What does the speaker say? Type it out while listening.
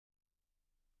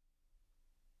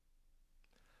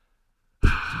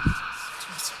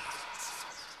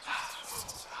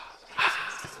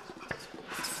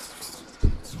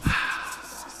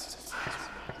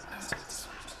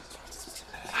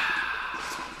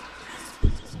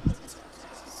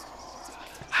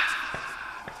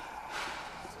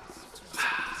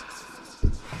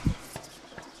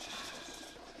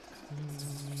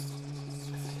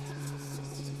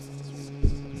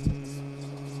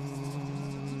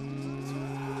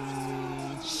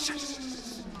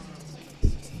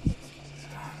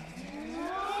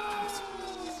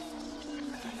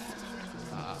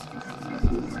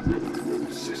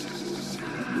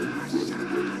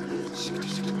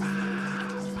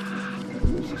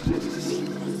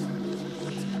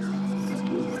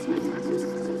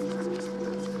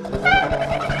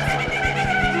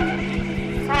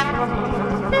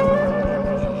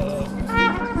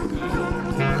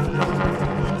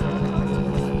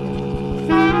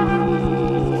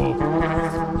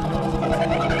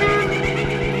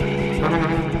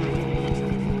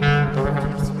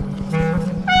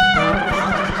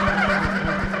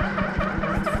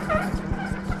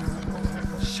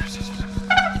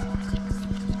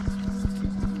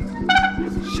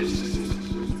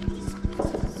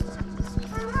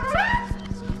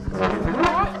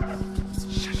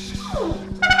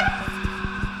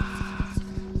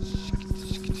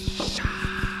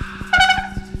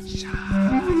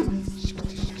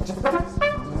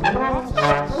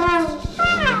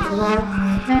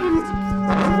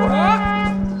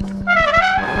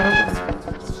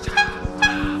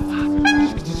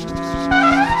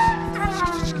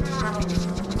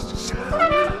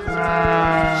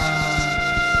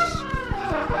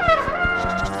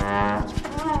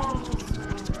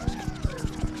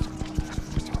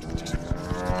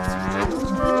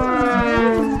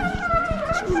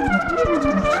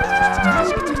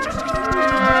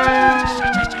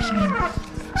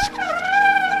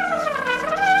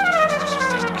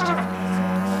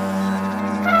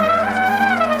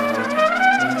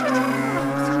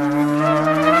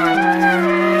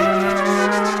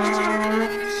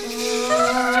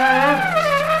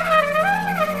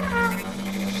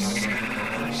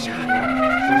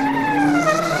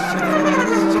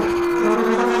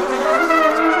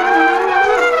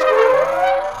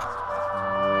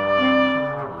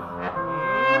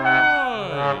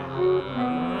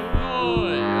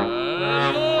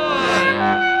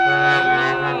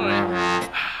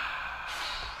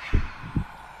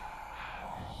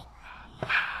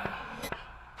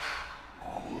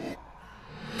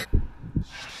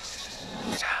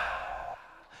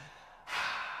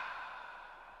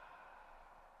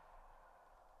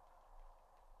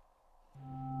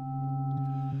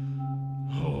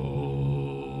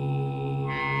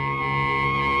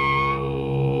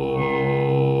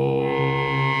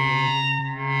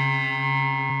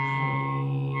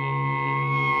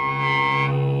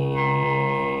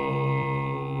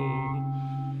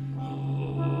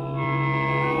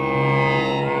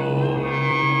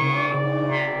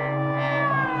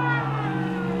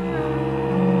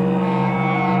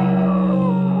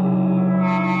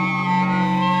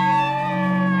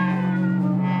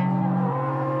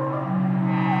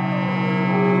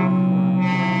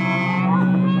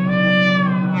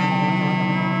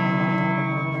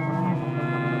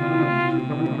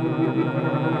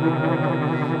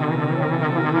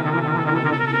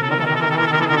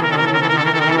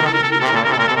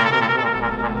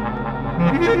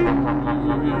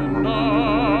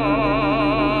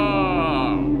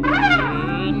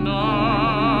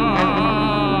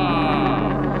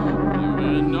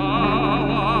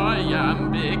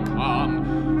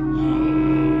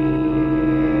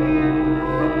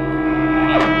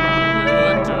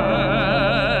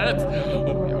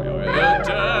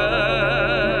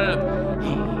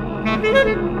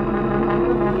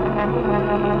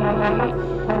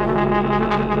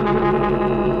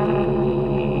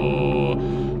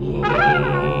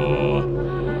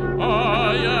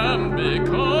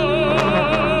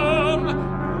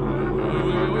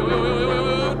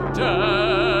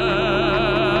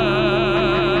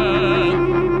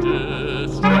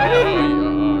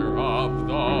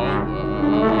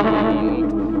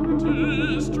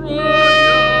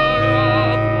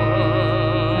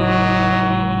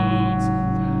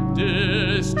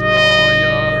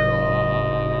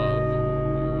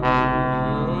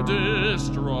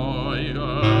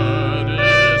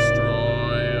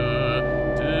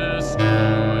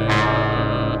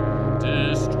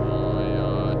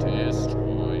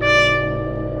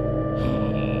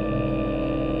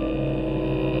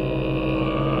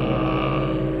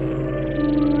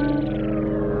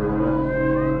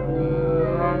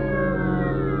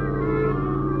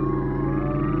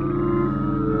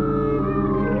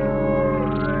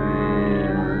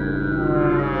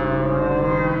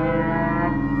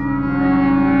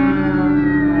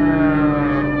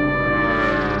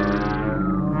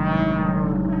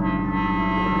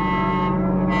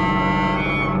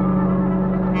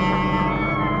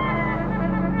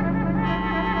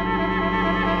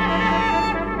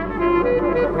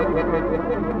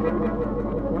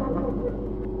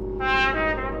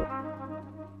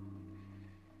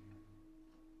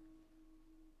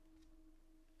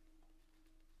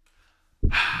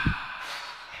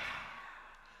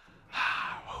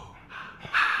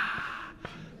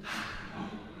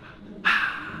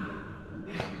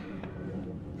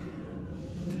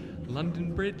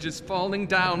London Bridge is falling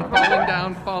down, falling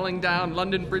down, falling down.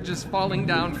 London Bridge is falling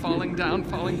down, falling down,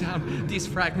 falling down. These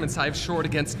fragments I have shored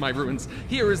against my ruins.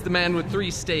 Here is the man with 3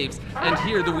 staves, and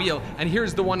here the wheel, and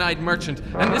here's the one-eyed merchant.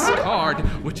 And this card,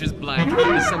 which is blank,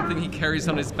 is something he carries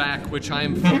on his back, which I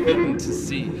am forbidden to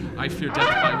see. I fear death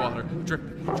by water. Drip,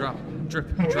 drop,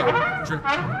 drip, drop, drip,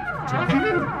 drop,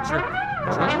 drip,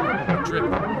 drop, drip,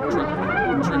 drop,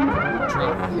 drip,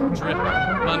 drop, drip.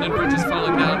 London Bridge is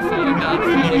falling down, falling down,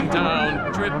 falling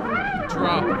down. Drip,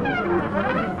 drop.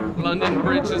 London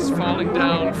Bridge is falling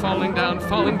down, falling down,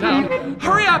 falling down.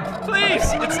 Hurry up,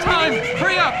 please! It's time!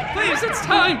 Hurry up, please! It's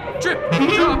time! Drip,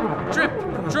 drop, drip,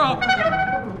 drop.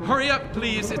 Hurry up,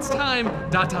 please! It's time!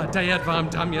 Data dayadvam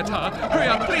damyata. Hurry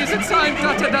up, please! It's time!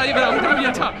 Data dayadvam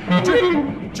damyata.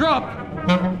 Drip, drop,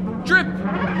 drip,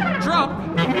 drop.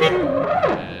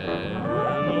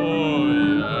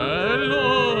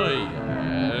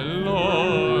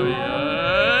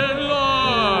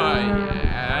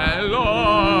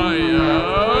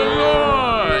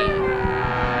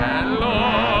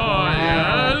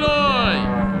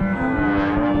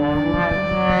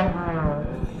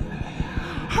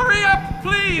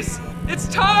 It's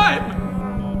time!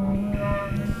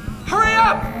 Hurry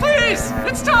up, please!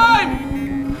 It's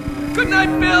time! Good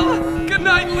night, Bill. Good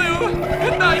night, Lou.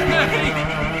 Good night, Mary.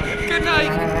 Good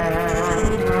night.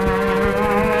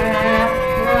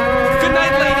 Good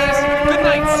night, ladies. Good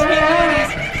night, sweet ladies.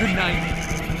 Good night.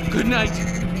 Good night.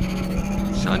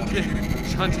 Shanti,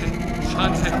 shanti,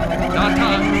 shanti. Data,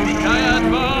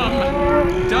 dayadvam,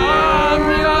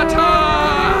 damyata.